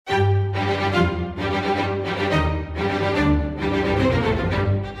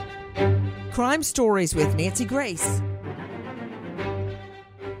Crime Stories with Nancy Grace.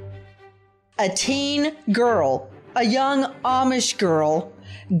 A teen girl, a young Amish girl,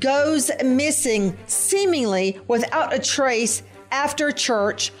 goes missing seemingly without a trace after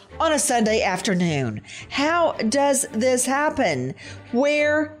church on a Sunday afternoon. How does this happen?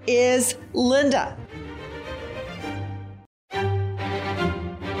 Where is Linda?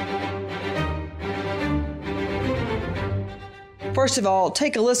 First of all,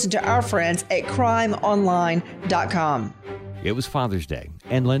 take a listen to our friends at crimeonline.com. It was Father's Day,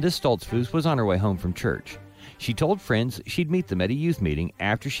 and Linda Stoltzfus was on her way home from church. She told friends she'd meet them at a youth meeting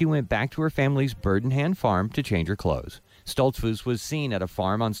after she went back to her family's Bird in Hand farm to change her clothes. Stoltzfus was seen at a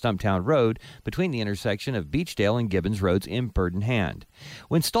farm on Stumptown Road between the intersection of Beechdale and Gibbons Roads in Bird in Hand.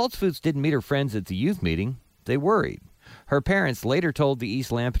 When Stoltzfus didn't meet her friends at the youth meeting, they worried. Her parents later told the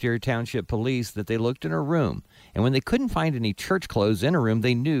East Lamphere Township Police that they looked in her room, and when they couldn't find any church clothes in her room,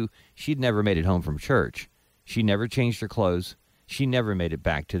 they knew she'd never made it home from church. She never changed her clothes. She never made it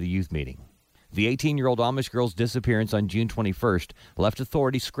back to the youth meeting. The 18-year-old Amish girl's disappearance on June 21st left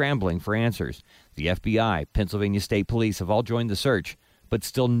authorities scrambling for answers. The FBI, Pennsylvania State Police have all joined the search, but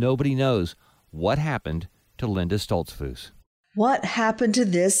still nobody knows what happened to Linda Stoltzfus. What happened to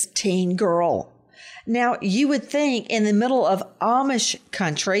this teen girl? Now, you would think in the middle of Amish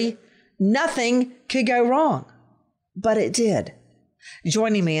country, nothing could go wrong, but it did.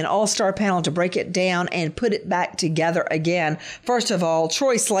 Joining me, an all-star panel to break it down and put it back together again. First of all,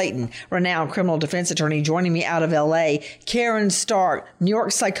 Troy Slayton, renowned criminal defense attorney, joining me out of L.A. Karen Stark, New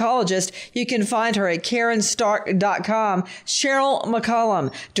York psychologist. You can find her at KarenStark.com. Cheryl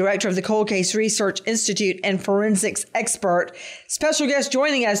McCollum, director of the Cold Case Research Institute and forensics expert. Special guest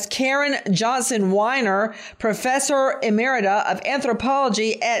joining us, Karen Johnson Weiner, professor emerita of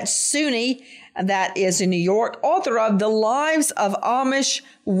anthropology at SUNY. That is in New York, author of The Lives of Amish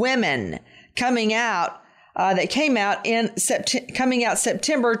Women, coming out September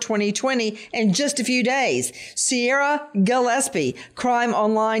 2020 in just a few days. Sierra Gillespie,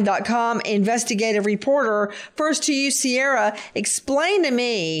 crimeonline.com investigative reporter. First to you, Sierra, explain to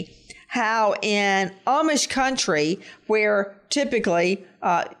me how in Amish country, where typically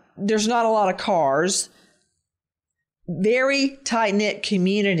there's not a lot of cars, very tight-knit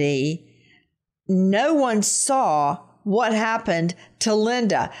community, no one saw what happened to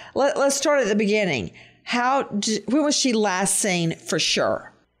Linda. Let's start at the beginning. When was she last seen for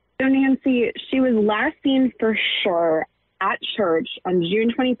sure? So, Nancy, she was last seen for sure at church on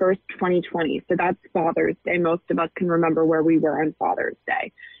June 21st, 2020. So that's Father's Day. Most of us can remember where we were on Father's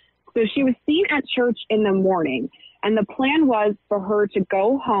Day. So she was seen at church in the morning, and the plan was for her to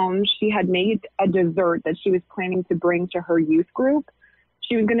go home. She had made a dessert that she was planning to bring to her youth group.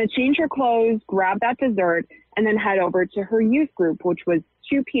 She was going to change her clothes, grab that dessert, and then head over to her youth group, which was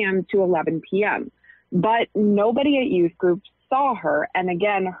 2 p.m. to 11 p.m. But nobody at youth group saw her. And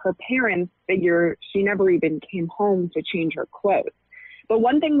again, her parents figure she never even came home to change her clothes. But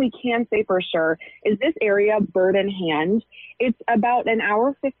one thing we can say for sure is this area, Bird in Hand, it's about an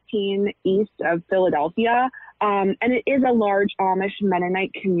hour 15 east of Philadelphia. And it is a large Amish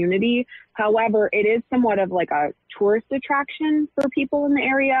Mennonite community. However, it is somewhat of like a tourist attraction for people in the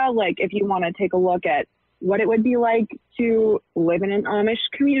area. Like if you want to take a look at what it would be like to live in an Amish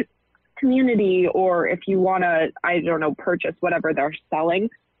community, or if you want to, purchase whatever they're selling.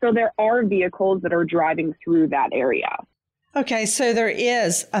 So there are vehicles that are driving through that area. Okay, so there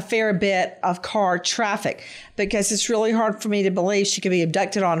is a fair bit of car traffic because it's really hard for me to believe she could be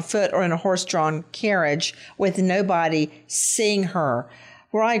abducted on foot or in a horse-drawn carriage with nobody seeing her.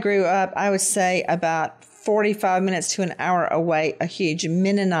 Where I grew up, I would say about 45 minutes to an hour away, a huge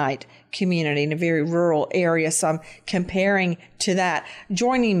Mennonite community in a very rural area. So I'm comparing to that.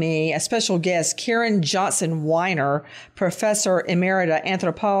 Joining me, a special guest, Karen Johnson Weiner, professor emerita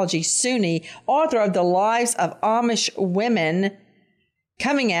anthropology, SUNY, author of The Lives of Amish Women,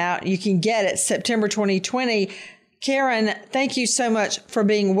 coming out. You can get it September 2020. Karen, thank you so much for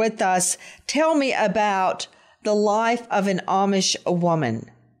being with us. Tell me about the life of an Amish woman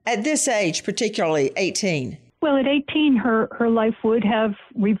at this age, particularly 18. Well, at 18, her life would have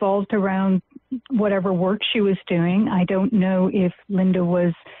revolved around whatever work she was doing. I don't know if Linda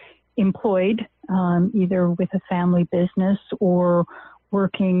was employed either with a family business or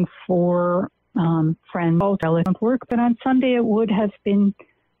working for friends, relatives work. But on Sunday, it would have been,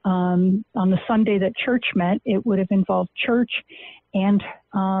 on the Sunday that church met, it would have involved church and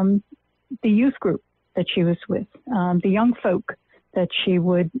the youth group that she was with, the young folk that she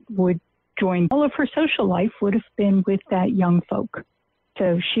would join. All of her social life would have been with that young folk.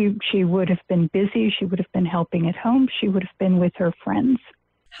 So she would have been busy. She would have been helping at home. She would have been with her friends.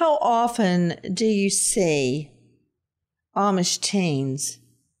 How often do you see Amish teens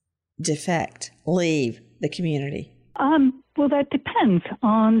defect, leave the community? Well, that depends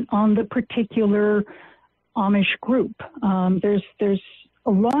on the particular Amish group. There's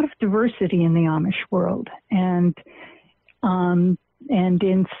a lot of diversity in the Amish world, and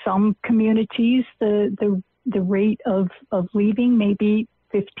in some communities, the rate of leaving may be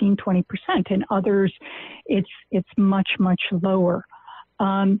 15-20%. In others, it's much much lower.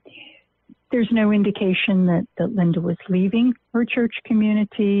 There's no indication that Linda was leaving her church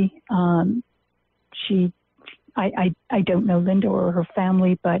community. I don't know Linda or her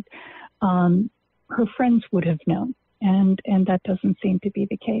family, but her friends would have known, and that doesn't seem to be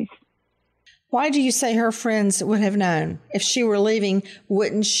the case. Why do you say her friends would have known? If she were leaving,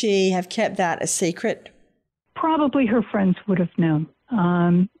 wouldn't she have kept that a secret? Probably her friends would have known.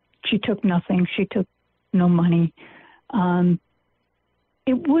 She took nothing. She took no money.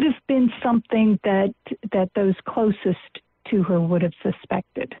 It would have been something that those closest to her would have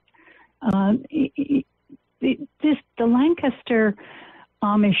suspected. The Lancaster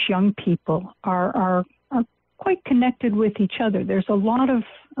Amish young people are quite connected with each other. There's a lot of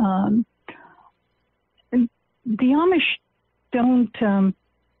the Amish don't.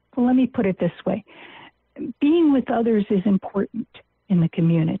 Well, let me put it this way: being with others is important in the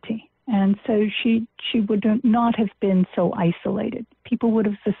community. And so she would not have been so isolated. People would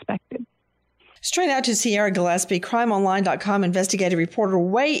have suspected. Straight out to Sierra Gillespie, crimeonline.com investigative reporter.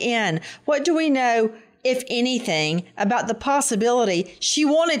 Weigh in. What do we know, if anything, about the possibility she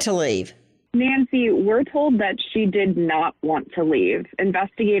wanted to leave? Nancy, we're told that she did not want to leave.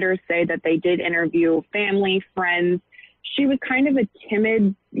 Investigators say that they did interview family, friends. She was kind of a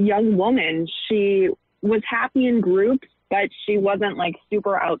timid young woman. She was happy in groups, but she wasn't like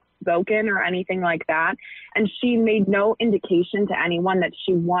super outspoken or anything like that. And she made no indication to anyone that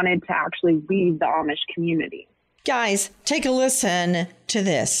she wanted to actually leave the Amish community. Guys, take a listen to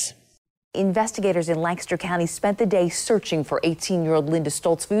this. Investigators in Lancaster County spent the day searching for 18-year-old Linda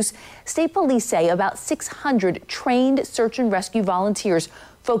Stoltzfus. State police say about 600 trained search and rescue volunteers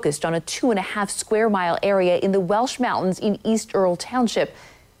focused on a 2.5 square mile area in the Welsh Mountains in East Earl Township.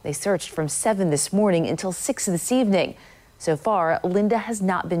 They searched from 7 this morning until 6 this evening. So far, Linda has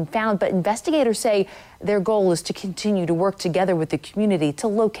not been found, but investigators say their goal is to continue to work together with the community to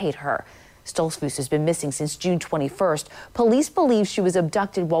locate her. Stoltzfus has been missing since June 21st. Police believe she was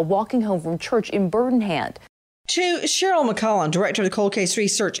abducted while walking home from church in Burdenhand. To Cheryl McCollum, director of the Cold Case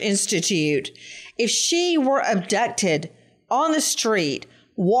Research Institute, if she were abducted on the street,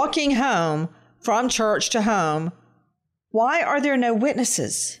 walking home from church to home, why are there no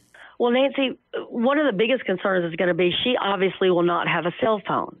witnesses? Well, Nancy, one of the biggest concerns is going to be she obviously will not have a cell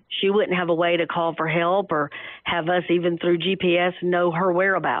phone. She wouldn't have a way to call for help or have us even through GPS know her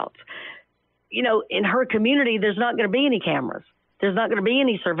whereabouts. You know, in her community, there's not going to be any cameras. There's not going to be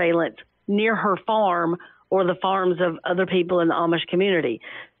any surveillance near her farm or the farms of other people in the Amish community.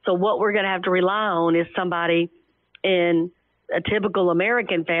 So what we're going to have to rely on is somebody in a typical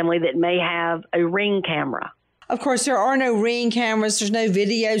American family that may have a Ring camera. Of course, there are no Ring cameras. There's no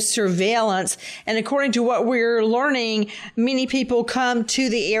video surveillance. And according to what we're learning, many people come to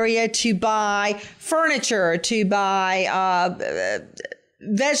the area to buy furniture, to buy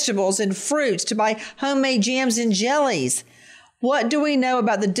vegetables and fruits, to buy homemade jams and jellies. What do we know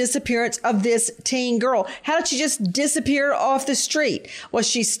about the disappearance of this teen girl? How did she just disappear off the street? Was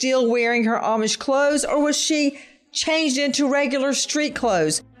she still wearing her Amish clothes, or was she changed into regular street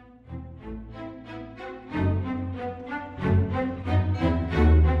clothes?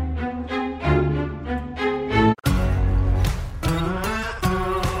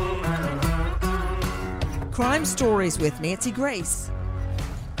 Crime Stories with Nancy Grace.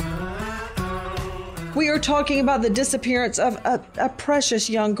 We are talking about the disappearance of a precious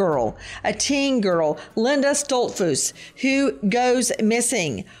young girl, a teen girl, Linda Stoltzfus, who goes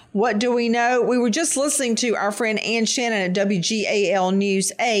missing. What do we know? We were just listening to our friend Ann Shannon at WGAL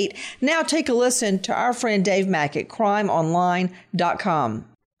News 8. Now take a listen to our friend Dave Mack at crimeonline.com.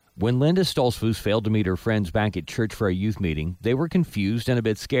 When Linda Stoltzfus failed to meet her friends back at church for a youth meeting, they were confused and a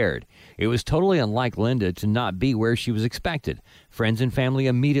bit scared. It was totally unlike Linda to not be where she was expected. Friends and family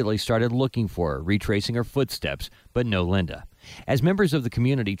immediately started looking for her, retracing her footsteps, but no Linda. As members of the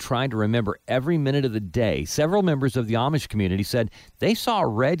community tried to remember every minute of the day, several members of the Amish community said they saw a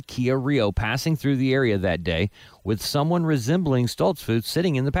red Kia Rio passing through the area that day with someone resembling Stoltzfus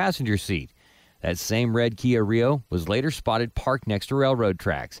sitting in the passenger seat. That same red Kia Rio was later spotted parked next to railroad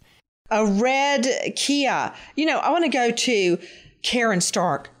tracks. A red Kia. You know, I want to go to Karen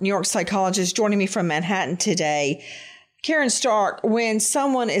Stark, New York psychologist, joining me from Manhattan today. Karen Stark, when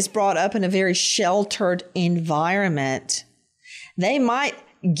someone is brought up in a very sheltered environment, they might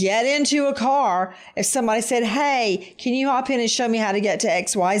get into a car if somebody said, hey, can you hop in and show me how to get to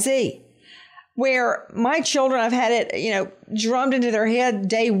XYZ? Where my children, I've had it, drummed into their head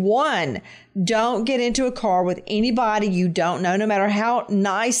day one. Don't get into a car with anybody you don't know, no matter how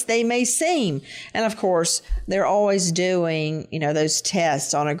nice they may seem. And of course, they're always doing, those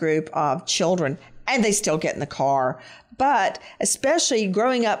tests on a group of children, and they still get in the car. But especially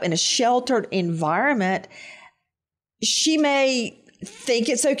growing up in a sheltered environment, she may think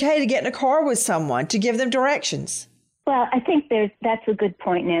it's okay to get in a car with someone to give them directions. Well, I think that's a good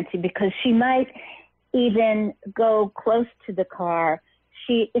point, Nancy, because she might even go close to the car.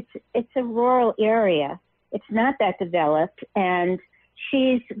 It's a rural area. It's not that developed, and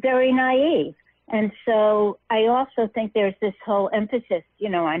she's very naive. And so I also think there's this whole emphasis,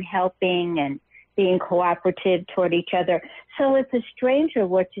 on helping and being cooperative toward each other. So if a stranger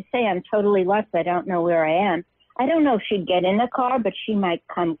were to say, I'm totally lost, I don't know where I am, I don't know if she'd get in the car, but she might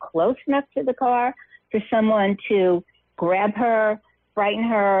come close enough to the car for someone to grab her, frighten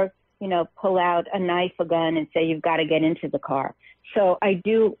her, pull out a knife, a gun, and say, you've got to get into the car. So I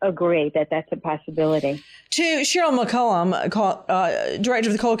do agree that that's a possibility. To Cheryl McCollum, director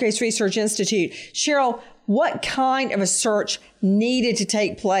of the Cold Case Research Institute. Cheryl, what kind of a search needed to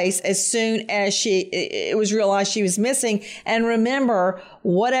take place as soon as it was realized she was missing? And remember,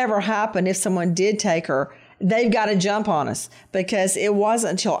 whatever happened, if someone did take her, they've got to jump on us, because it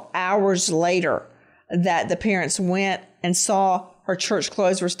wasn't until hours later that the parents went and saw her church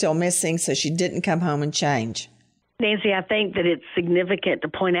clothes were still missing, so she didn't come home and change. Nancy, I think that it's significant to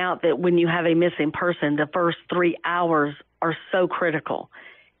point out that when you have a missing person, the first 3 hours are so critical.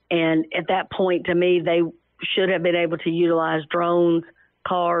 And at that point, to me, they should have been able to utilize drones,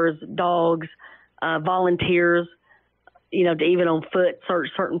 cars, dogs, volunteers, to even on foot search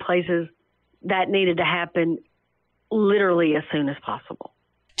certain places. That needed to happen literally as soon as possible.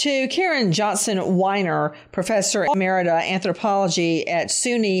 To Karen Johnson Weiner, professor emerita anthropology at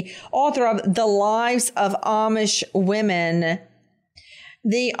SUNY, author of The Lives of Amish Women.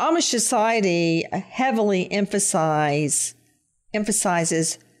 The Amish Society heavily emphasizes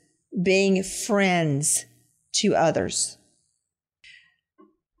being friends to others.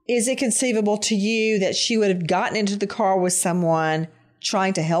 Is it conceivable to you that she would have gotten into the car with someone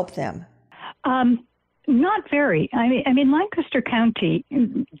trying to help them? Not very. I mean, Lancaster County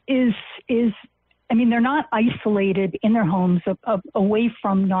is they're not isolated in their homes away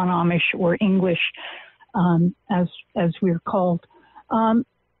from non-Amish or English, as we're called.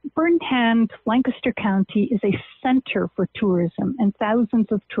 Burdenhand, Lancaster County is a center for tourism, and thousands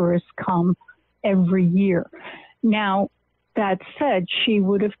of tourists come every year. Now, that said, she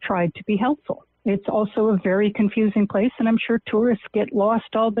would have tried to be helpful. It's also a very confusing place, and I'm sure tourists get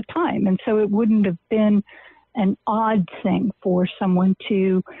lost all the time. And so it wouldn't have been an odd thing for someone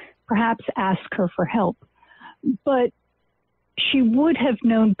to perhaps ask her for help. But she would have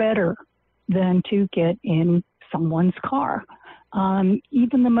known better than to get in someone's car.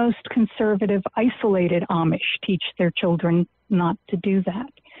 Even the most conservative, isolated Amish teach their children not to do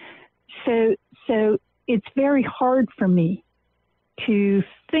that. So it's very hard for me to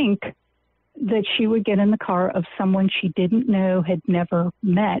think that she would get in the car of someone she didn't know, had never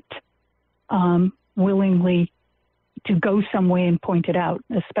met, willingly to go some way and point it out,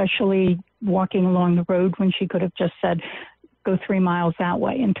 especially walking along the road when she could have just said, go 3 miles that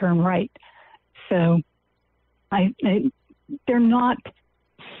way and turn right. So they're not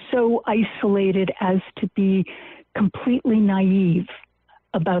so isolated as to be completely naive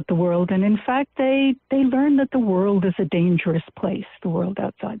about the world. And in fact, they learn that the world is a dangerous place, the world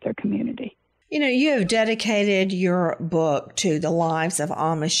outside their community. You have dedicated your book to the lives of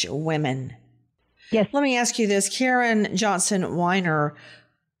Amish women. Yes. Let me ask you this, Karen Johnson Weiner,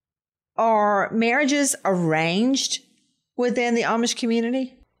 are marriages arranged within the Amish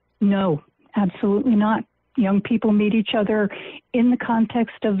community? No, absolutely not. Young people meet each other in the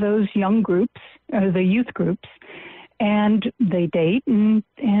context of those young groups, the youth groups, and they date.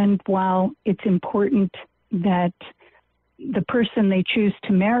 And while it's important that the person they choose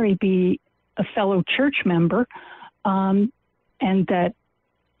to marry be a fellow church member, and that,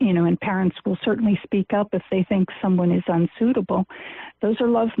 and parents will certainly speak up if they think someone is unsuitable, those are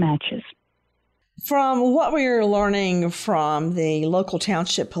love matches. From what we're learning from the local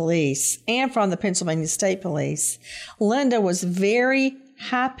township police and from the Pennsylvania State Police, Linda was very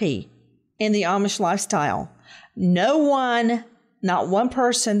happy in the Amish lifestyle. Not one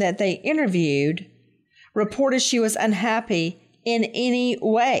person that they interviewed reported she was unhappy in any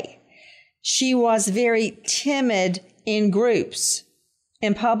way. She was very timid in groups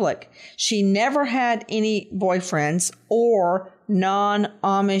in public. She never had any boyfriends or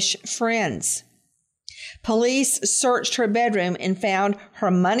non-Amish friends. Police searched her bedroom and found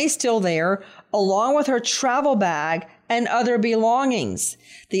her money still there, along with her travel bag and other belongings.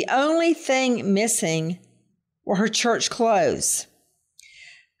 The only thing missing were her church clothes.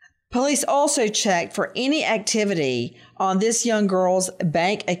 Police also checked for any activity on this young girl's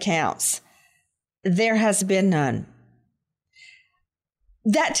bank accounts. There has been none.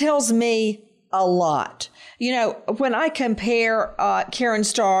 That tells me a lot. You know, when I compare Karen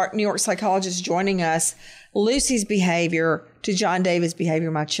Stark, New York psychologist joining us, Lucy's behavior to John David's behavior,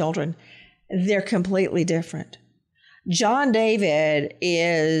 my children, they're completely different. John David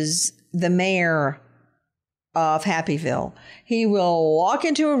is the mayor of Happyville. He will walk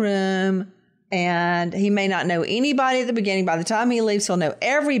into a room and he may not know anybody at the beginning. By the time he leaves, he'll know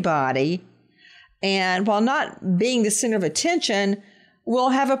everybody. And while not being the center of attention, we'll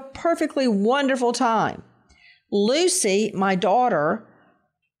have a perfectly wonderful time. Lucy, my daughter,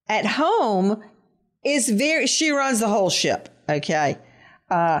 at home she runs the whole ship, okay?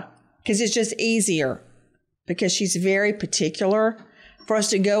 Because it's just easier because she's very particular for us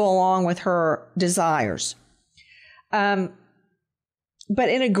to go along with her desires. But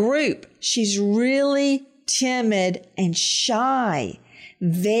in a group, she's really timid and shy,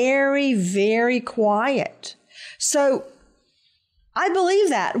 very, very quiet. So I believe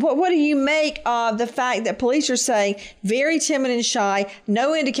that. What do you make of the fact that police are saying very timid and shy,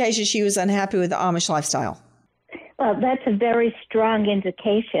 no indication she was unhappy with the Amish lifestyle? Well, that's a very strong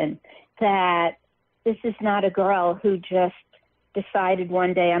indication that this is not a girl who just decided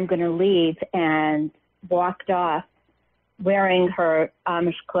one day I'm going to leave and walked off wearing her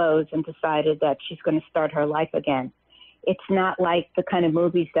Amish clothes and decided that she's going to start her life again. It's not like the kind of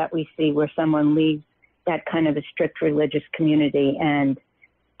movies that we see where someone leaves that kind of a strict religious community and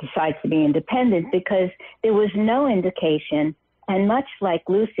decides to be independent, because there was no indication. And much like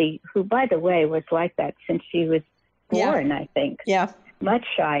Lucy, who, by the way, was like that since she was born, I think. Yeah. Much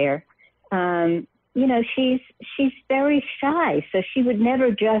shyer. You know, she's very shy, so she would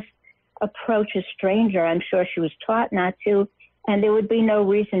never just approach a stranger. I'm sure she was taught not to, and there would be no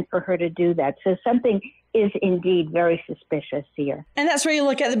reason for her to do that. So something is indeed very suspicious here. And that's where you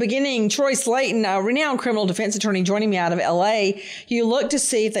look at the beginning. Troy Slayton, a renowned criminal defense attorney joining me out of L.A., you look to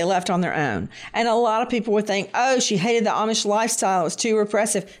see if they left on their own. And a lot of people would think, oh, she hated the Amish lifestyle. It was too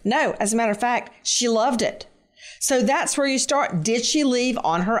repressive. No, as a matter of fact, she loved it. So that's where you start. Did she leave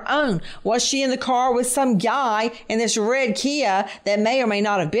on her own? Was she in the car with some guy in this red Kia that may or may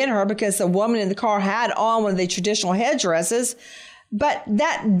not have been her, because the woman in the car had on one of the traditional headdresses? But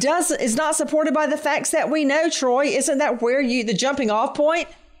that is not supported by the facts that we know, Troy. Isn't that where the jumping off point?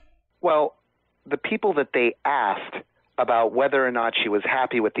 Well, the people that they asked about whether or not she was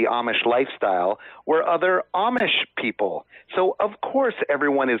happy with the Amish lifestyle were other Amish people. So, of course,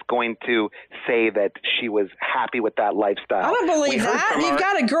 everyone is going to say that she was happy with that lifestyle. I don't believe that. You've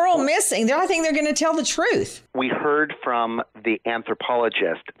got a girl missing. I think they're going to tell the truth. We heard from the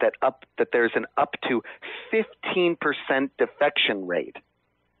anthropologist that there's an up to 15% defection rate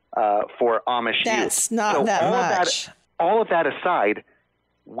for Amish youth. That's not that much. All of that aside,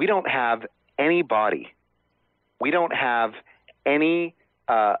 we don't have any body. We don't have any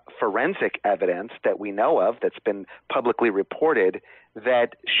forensic evidence that we know of that's been publicly reported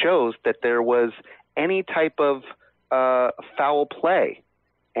that shows that there was any type of foul play.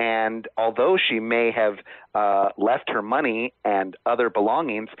 And although she may have left her money and other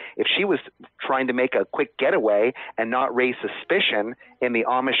belongings, if she was trying to make a quick getaway and not raise suspicion in the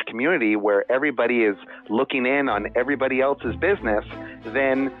Amish community where everybody is looking in on everybody else's business,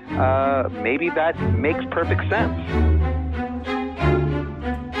 then maybe that makes perfect sense.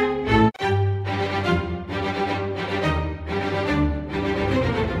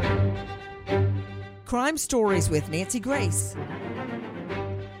 Crime Stories with Nancy Grace.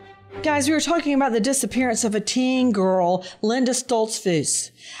 Guys, we were talking about the disappearance of a teen girl, Linda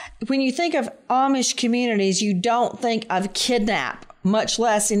Stoltzfus. When you think of Amish communities, you don't think of kidnap, much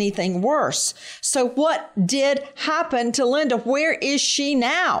less anything worse. So what did happen to Linda? Where is she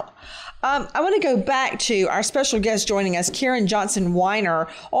now? I want to go back to our special guest joining us, Karen Johnson Weiner,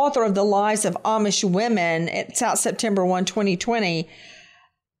 author of The Lives of Amish Women. It's out September 1, 2020.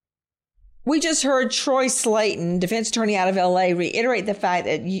 We just heard Troy Slayton, defense attorney out of L.A., reiterate the fact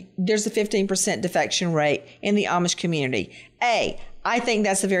that there's a 15% defection rate in the Amish community. I think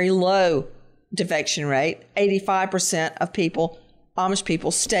that's a very low defection rate. 85% of Amish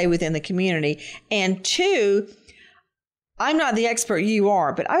people stay within the community. And two, I'm not the expert you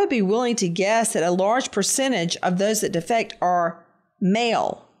are, but I would be willing to guess that a large percentage of those that defect are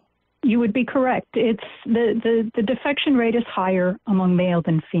male. You would be correct. It's the defection rate is higher among male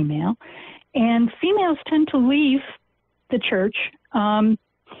than female. And females tend to leave the church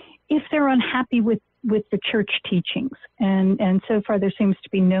if they're unhappy with the church teachings. And so far there seems to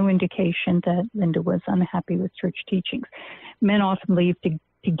be no indication that Linda was unhappy with church teachings. Men often leave to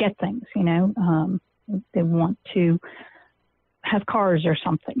get things, you know. They want to have cars or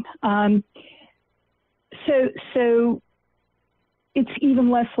something. So it's even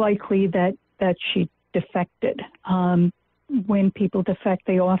less likely that she defected. When people defect,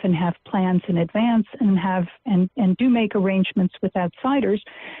 they often have plans in advance and do make arrangements with outsiders,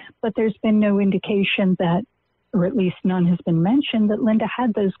 but there's been no indication that, or at least none has been mentioned, that Linda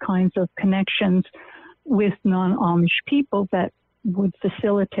had those kinds of connections with non-Amish people that would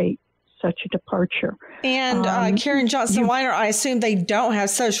facilitate such a departure. And Karen Johnson Weiner, I assume they don't have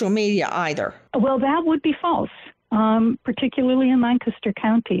social media either. Well, that would be false, particularly in Lancaster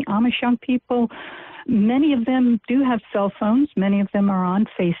County. Amish young people, many of them do have cell phones. Many of them are on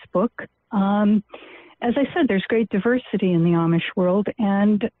Facebook. As I said, there's great diversity in the Amish world,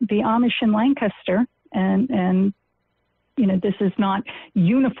 and the Amish in Lancaster, and you know, this is not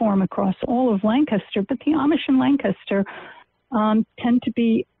uniform across all of Lancaster, but the Amish in Lancaster tend to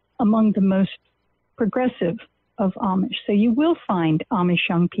be among the most progressive of Amish. So you will find Amish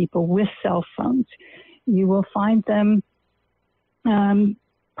young people with cell phones. You will find them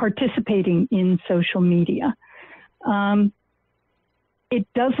participating in social media. It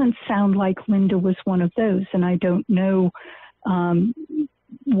doesn't sound like Linda was one of those, and I don't know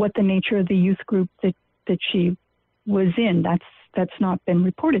what the nature of the youth group that she was in. That's not been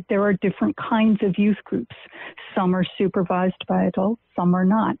reported. There are different kinds of youth groups. Some are supervised by adults, some are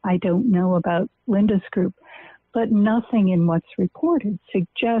not. I don't know about Linda's group, but nothing in what's reported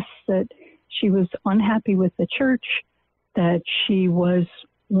suggests that she was unhappy with the church, that she was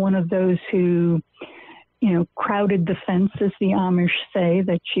one of those who, you know, crowded the fence, as the Amish say,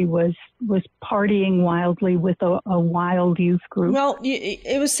 that she was partying wildly with a wild youth group. Well,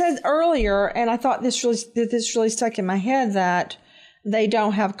 it was said earlier, and I thought this really stuck in my head, that they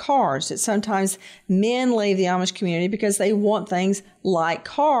don't have cars. That sometimes men leave the Amish community because they want things like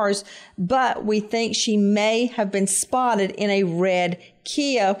cars, but we think she may have been spotted in a red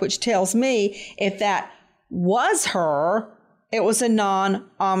Kia, which tells me if that was her, it was a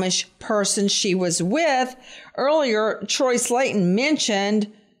non-Amish person she was with. Earlier, Troy Slayton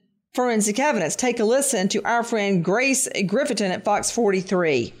mentioned forensic evidence. Take a listen to our friend Grace Griffin at Fox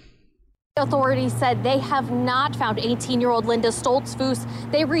 43. Authorities said they have not found 18-year-old Linda Stoltzfus.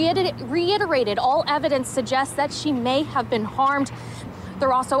 They reiterated all evidence suggests that she may have been harmed.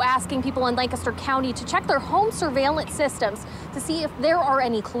 They're also asking people in Lancaster County to check their home surveillance systems to see if there are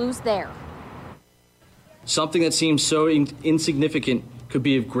any clues there. Something that seems so insignificant could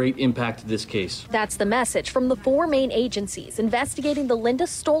be of great impact to this case. That's the message from the four main agencies investigating the Linda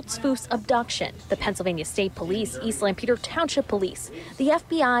Stoltzfus abduction: the Pennsylvania State Police, East Lampeter Township Police, the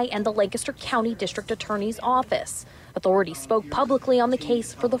FBI, and the Lancaster County District Attorney's Office. Authorities spoke publicly on the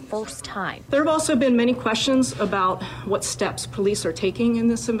case for the first time. There have also been many questions about what steps police are taking in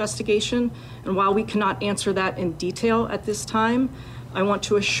this investigation, and while we cannot answer that in detail at this time, I want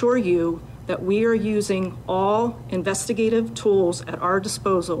to assure you that we are using all investigative tools at our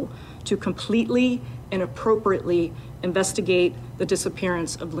disposal to completely and appropriately investigate the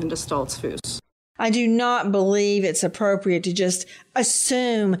disappearance of Linda Stoltzfus. I do not believe it's appropriate to just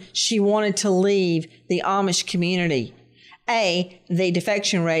assume she wanted to leave the Amish community. The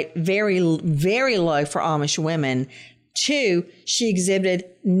defection rate, very, very low for Amish women. 2, she exhibited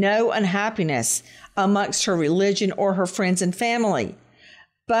no unhappiness amongst her religion or her friends and family.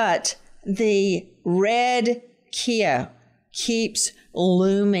 But the red Kia keeps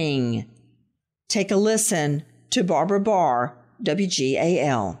looming. Take a listen to Barbara Barr,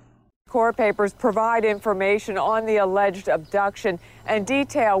 WGAL. Court papers provide information on the alleged abduction and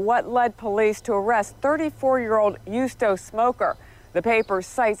detail what led police to arrest 34-year-old Justo Smoker. The papers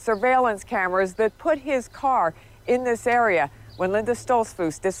cite surveillance cameras that put his car in this area when Linda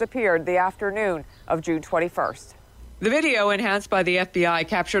Stoltzfus disappeared the afternoon of June 21st. The video, enhanced by the FBI,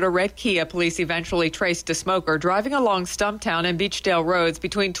 captured a red Kia police eventually traced to Smoker driving along Stumptown and Beachdale roads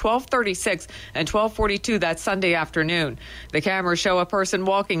between 12:36 and 12:42 that Sunday afternoon. The cameras show a person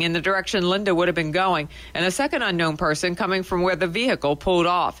walking in the direction Linda would have been going and a second unknown person coming from where the vehicle pulled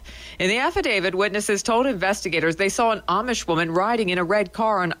off. In the affidavit, witnesses told investigators they saw an Amish woman riding in a red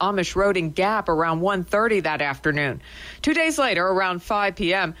car on Amish Road in Gap around 1:30 that afternoon. 2 days later, around 5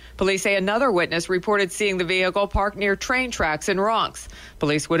 p.m., police say another witness reported seeing the vehicle parked near near train tracks in Bronx.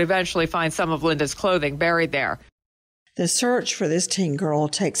 Police would eventually find some of Linda's clothing buried there. The search for this teen girl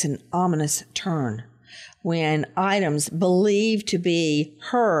takes an ominous turn when items believed to be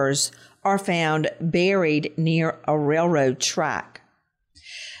hers are found buried near a railroad track.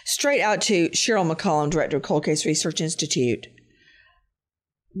 Straight out to Cheryl McCollum, Director of Cold Case Research Institute.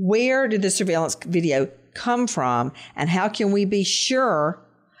 Where did the surveillance video come from, and how can we be sure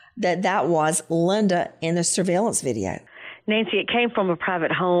that that was Linda in the surveillance video? Nancy, it came from a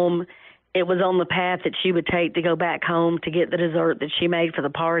private home. It was on the path that she would take to go back home to get the dessert that she made for the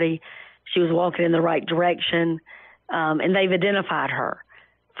party. She was walking in the right direction, and they've identified her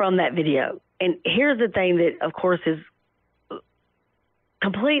from that video. And here's the thing that, of course, is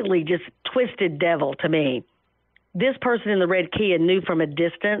completely just twisted devil to me. This person in the red Kia knew from a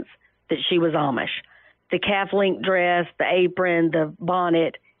distance that she was Amish. The calf link dress, the apron, the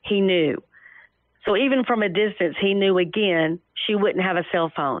bonnet, he knew. So even from a distance, he knew, again, she wouldn't have a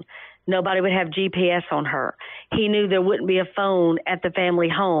cell phone. Nobody would have GPS on her. He knew there wouldn't be a phone at the family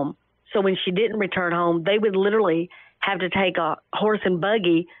home. So when she didn't return home, they would literally have to take a horse and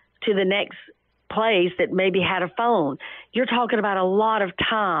buggy to the next place that maybe had a phone. You're talking about a lot of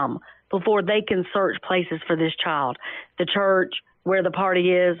time before they can search places for this child. The church, where the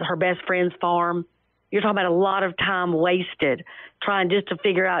party is, her best friend's farm. You're talking about a lot of time wasted trying just to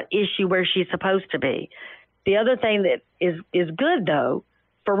figure out, is she where she's supposed to be? The other thing that is good, though,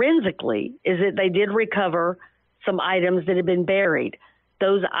 forensically, is that they did recover some items that had been buried.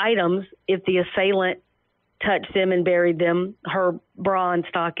 Those items, if the assailant touched them and buried them, her bra and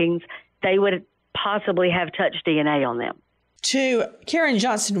stockings, they would possibly have touched DNA on them. To Karen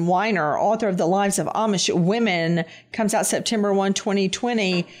Johnson Weiner, author of The Lives of Amish Women, comes out September 1,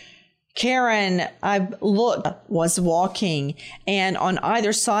 2020. Karen, I looked, was walking, and on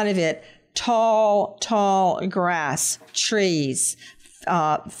either side of it, tall grass, trees,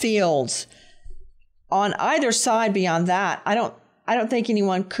 fields. On either side beyond that, I don't think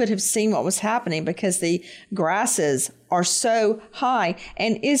anyone could have seen what was happening because the grasses are so high.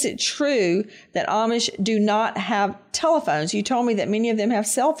 And is it true that Amish do not have telephones? You told me that many of them have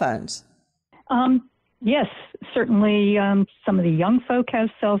cell phones. Yes, certainly some of the young folk have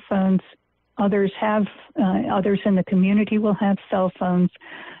cell phones. Others in the community will have cell phones.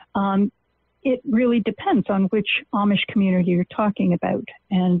 It really depends on which Amish community you're talking about.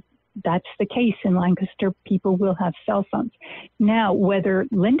 And that's the case in Lancaster. People will have cell phones. Now, whether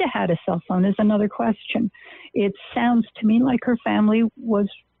Linda had a cell phone is another question. It sounds to me like her family was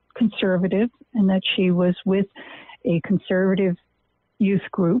conservative and that she was with a conservative youth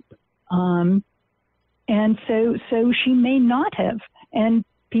group. And so she may not have. And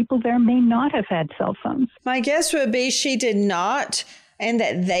people there may not have had cell phones. My guess would be she did not, and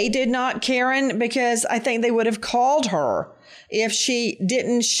that they did not, Karen, because I think they would have called her if she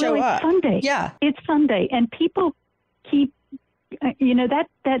didn't show up. It's Sunday. Yeah. It's Sunday. And people keep,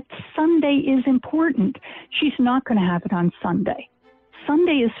 that Sunday is important. She's not going to have it on Sunday.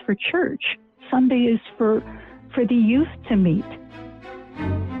 Sunday is for church. Sunday is for the youth to meet.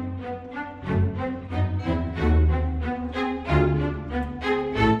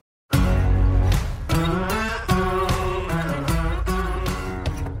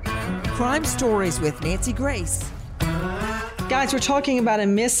 Crime Stories with Nancy Grace. Guys, we're talking about a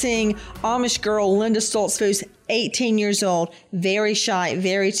missing Amish girl, Linda Stoltzfus, 18 years old, very shy,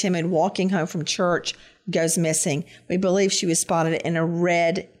 very timid, walking home from church, goes missing. We believe she was spotted in a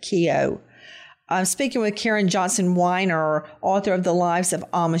red Kia. I'm speaking with Karen Johnson Weiner, author of The Lives of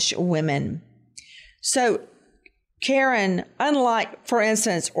Amish Women. So, Karen, unlike, for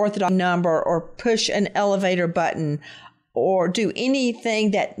instance, Orthodox number or push an elevator button or do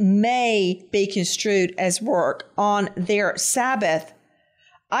anything that may be construed as work on their Sabbath,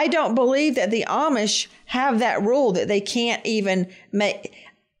 I don't believe that the Amish have that rule that they can't even make.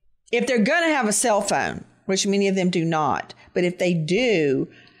 If they're going to have a cell phone, which many of them do not, but if they do,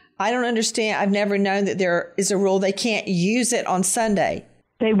 I don't understand. I've never known that there is a rule they can't use it on Sunday.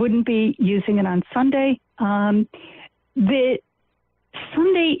 They wouldn't be using it on Sunday. The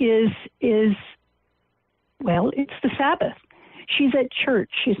Sunday is well, it's the Sabbath. She's at church.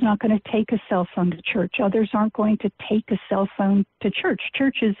 She's not going to take a cell phone to church. Others aren't going to take a cell phone to church.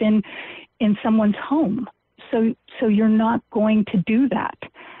 Church is in someone's home. So you're not going to do that.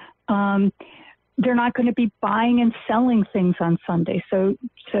 They're not going to be buying and selling things on Sunday. So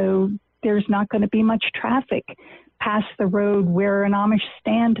there's not going to be much traffic past the road where an Amish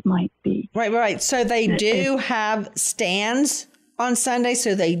stand might be. Right. So they do have stands on Sunday,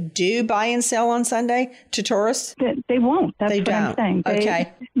 so they do buy and sell on Sunday to tourists? They won't. That's what I'm saying.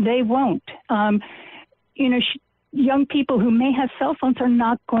 Okay. They won't. young people who may have cell phones are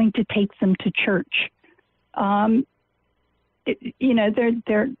not going to take them to church. The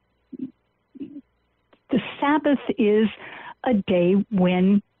Sabbath is a day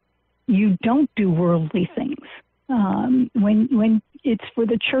when you don't do worldly things. When it's for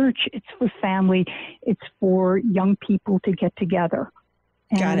the church, it's for family, it's for young people to get together.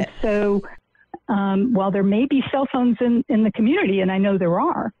 Got it. So while there may be cell phones in the community, and I know there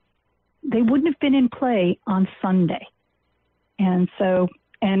are, they wouldn't have been in play on Sunday. And so,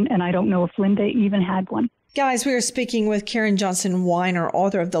 and I don't know if Linda even had one. Guys, we are speaking with Karen Johnson Weiner,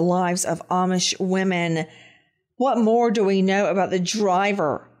 author of The Lives of Amish Women. What more do we know about the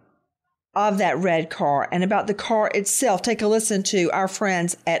driver of that red car and about the car itself? Take a listen to our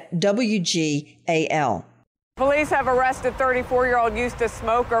friends at WGAL. Police have arrested 34-year-old Eustace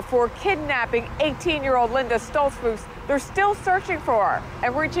Smoker for kidnapping 18-year-old Linda Stoltzfus. They're still searching for her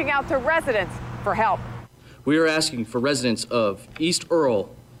and reaching out to residents for help. We are asking for residents of East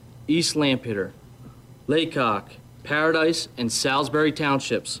Earl, East Lampeter, Laycock, Paradise, and Salisbury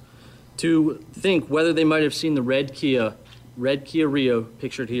townships to think whether they might have seen the red Kia Rio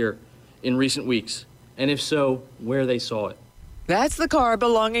pictured here in recent weeks, and if so, where they saw it. That's the car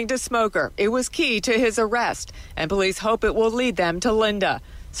belonging to Smoker. It was key to his arrest, and police hope it will lead them to Linda.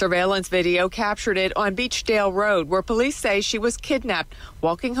 Surveillance video captured it on Beachdale Road, where police say she was kidnapped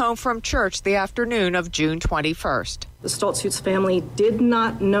walking home from church the afternoon of June 21st. The Stoltzfus family did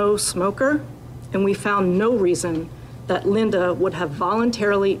not know Smoker, and we found no reason that Linda would have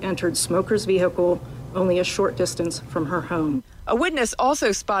voluntarily entered Smoker's vehicle only a short distance from her home. A witness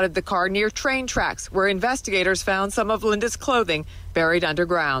also spotted the car near train tracks, where investigators found some of Linda's clothing buried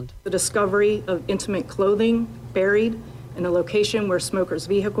underground. The discovery of intimate clothing buried in a location where Smoker's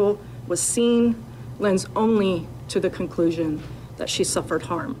vehicle was seen lends only to the conclusion that she suffered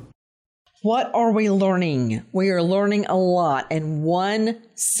harm. What are we learning? We are learning a lot, and one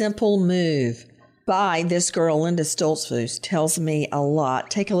simple move by this girl, Linda Stoltzfus, tells me a lot.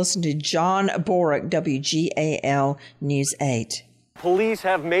 Take a listen to John Borick, WGAL News 8. Police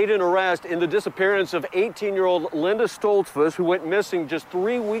have made an arrest in the disappearance of 18-year-old Linda Stoltzfus, who went missing just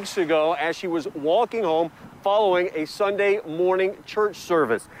 3 weeks ago as she was walking home following a Sunday morning church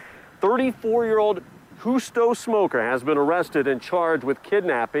service. 34-year-old Eustace Smoker has been arrested and charged with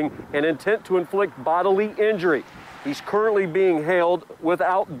kidnapping and intent to inflict bodily injury. He's currently being held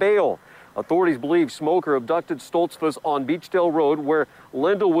without bail. Authorities believe Smoker abducted Stoltzfus on Beachdale Road, where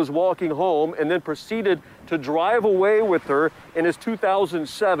Linda was walking home, and then proceeded to drive away with her in his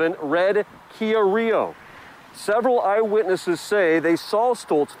 2007 red Kia Rio. Several eyewitnesses say they saw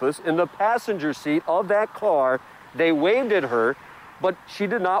Stoltzfus in the passenger seat of that car. They waved at her, but she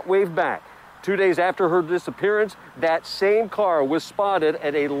did not wave back. 2 days after her disappearance, that same car was spotted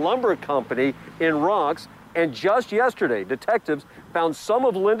at a lumber company in Ronks. And just yesterday, detectives found some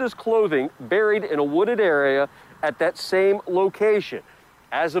of Linda's clothing buried in a wooded area at that same location.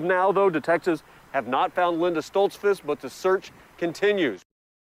 As of now, though, detectives have not found Linda Stoltzfus, but the search continues.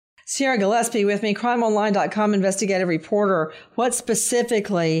 Sierra Gillespie with me, crimeonline.com investigative reporter. What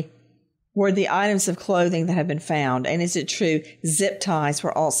specifically were the items of clothing that have been found? And is it true zip ties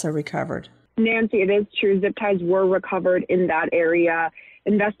were also recovered? Nancy, it is true. Zip ties were recovered in that area.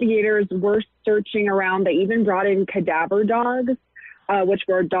 Investigators were searching around. They even brought in cadaver dogs, which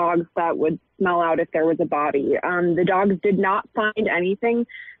were dogs that would smell out if there was a body. The dogs did not find anything,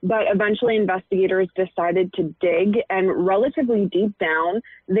 but eventually investigators decided to dig, and relatively deep down,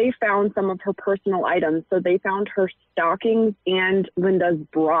 they found some of her personal items. So they found her stockings and Linda's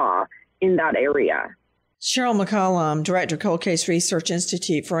bra in that area. Cheryl McCollum, Director, Cold Case Research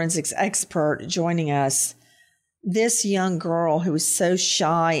Institute, forensics expert, joining us. This young girl who was so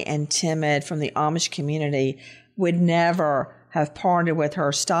shy and timid from the Amish community would never have parted with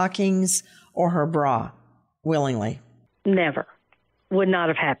her stockings or her bra willingly. Never. Would not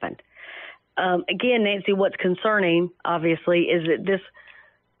have happened. Again, Nancy, what's concerning, obviously, is that this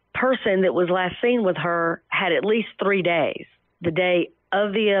person that was last seen with her had at least 3 days. The day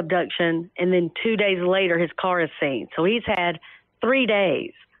of the abduction, and then 2 days later, his car is seen. So he's had 3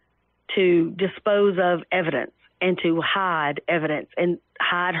 days to dispose of evidence and to hide evidence and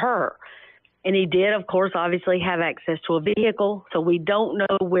hide her. And he did, of course, obviously have access to a vehicle. So we don't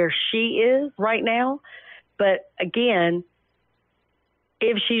know where she is right now. But again,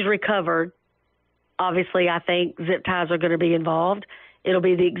 if she's recovered, obviously I think zip ties are going to be involved. It'll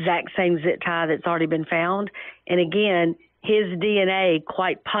be the exact same zip tie that's already been found. And again, his DNA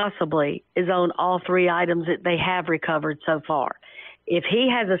quite possibly is on all 3 items that they have recovered so far. If he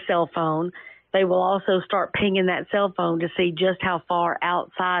has a cell phone, they will also start pinging that cell phone to see just how far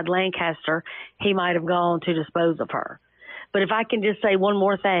outside Lancaster he might have gone to dispose of her. But if I can just say one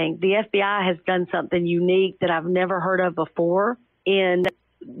more thing, the FBI has done something unique that I've never heard of before in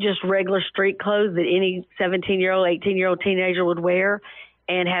just regular street clothes that any 17-year-old, 18-year-old teenager would wear,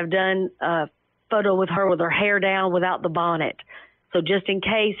 and have done a photo with her hair down without the bonnet. So just in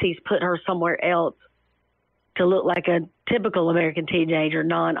case he's put her somewhere else to look like a typical American teenager,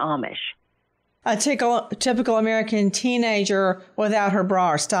 non-Amish. A typical American teenager without her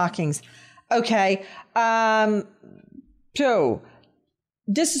bra or stockings. Okay. So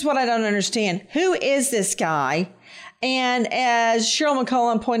this is what I don't understand. Who is this guy? And as Cheryl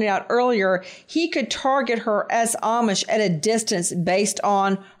McCollum pointed out earlier, he could target her as Amish at a distance based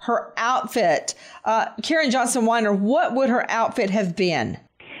on her outfit. Karen Johnson Weiner, what would her outfit have been?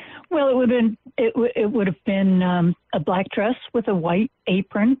 Well, it would have been a black dress with a white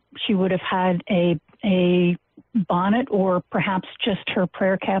apron. She would have had a bonnet, or perhaps just her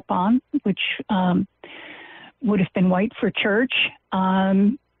prayer cap on, which would have been white for church.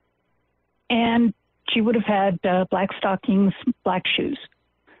 And she would have had black stockings, black shoes.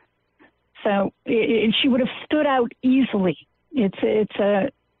 So she would have stood out easily. It's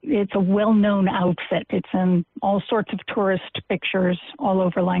a well-known outfit. It's in all sorts of tourist pictures all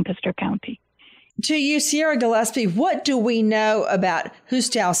over Lancaster County. To you, Sierra Gillespie, what do we know about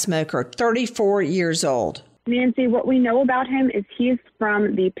Hustow Smoker, 34 years old? Nancy, what we know about him is he's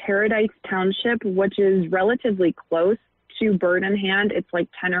from the Paradise Township, which is relatively close to Bird in Hand. It's like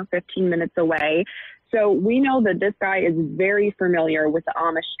 10 or 15 minutes away. So we know that this guy is very familiar with the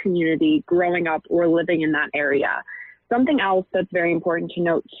Amish community growing up or living in that area. Something else that's very important to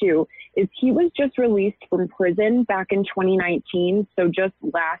note, too, is he was just released from prison back in 2019, so just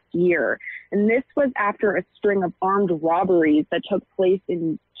last year. And this was after a string of armed robberies that took place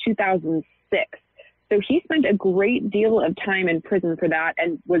in 2006. So he spent a great deal of time in prison for that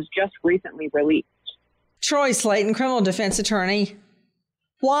and was just recently released. Troy Slayton, criminal defense attorney.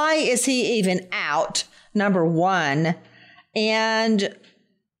 Why is he even out, number one? And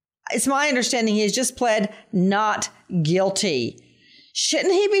it's my understanding he has just pled not guilty.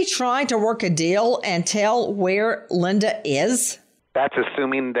 Shouldn't he be trying to work a deal and tell where Linda is? That's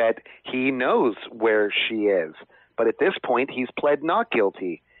assuming that he knows where she is. But at this point, he's pled not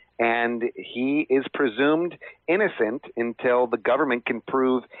guilty. And he is presumed innocent until the government can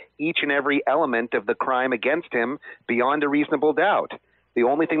prove each and every element of the crime against him beyond a reasonable doubt. The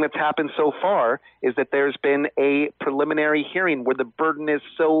only thing that's happened so far is that there's been a preliminary hearing where the burden is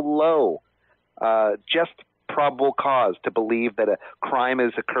so low, just probable cause to believe that a crime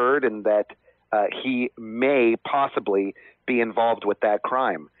has occurred and that he may possibly be involved with that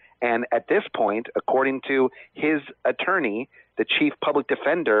crime. And at this point, according to his attorney, the chief public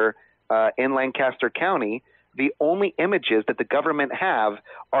defender in Lancaster County, the only images that the government have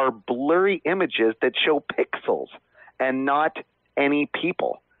are blurry images that show pixels and not any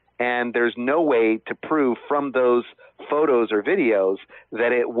people. And there's no way to prove from those photos or videos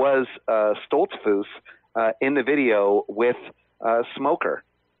that it was Stoltzfus in the video with Smoker.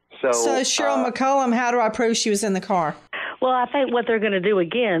 So Cheryl McCollum, how do I prove she was in the car? Well, I think what they're going to do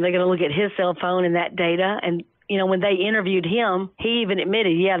again, they're going to look at his cell phone and that data. And, you know, when they interviewed him, he even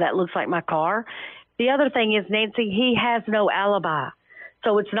admitted, yeah, that looks like my car. The other thing is, Nancy, he has no alibi.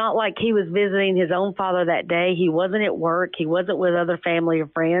 So it's not like he was visiting his own father that day. He wasn't at work. He wasn't with other family or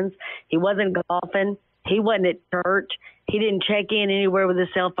friends. He wasn't golfing. He wasn't at church. He didn't check in anywhere with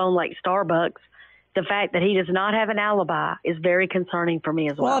his cell phone like Starbucks. The fact that he does not have an alibi is very concerning for me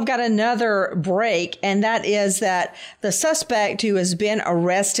as well. Well, I've got another break, and that is that the suspect who has been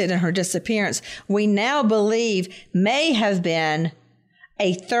arrested in her disappearance, we now believe may have been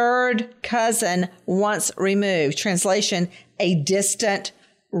a third cousin once removed. Translation, a distant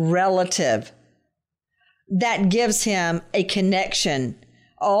relative. That gives him a connection,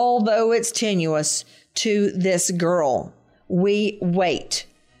 although it's tenuous, to this girl. We wait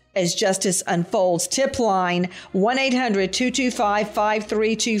as justice unfolds. Tip line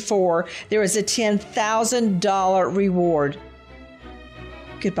 1-800-225-5324. There is a $10,000 reward.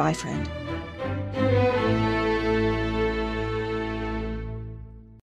 Goodbye, friend.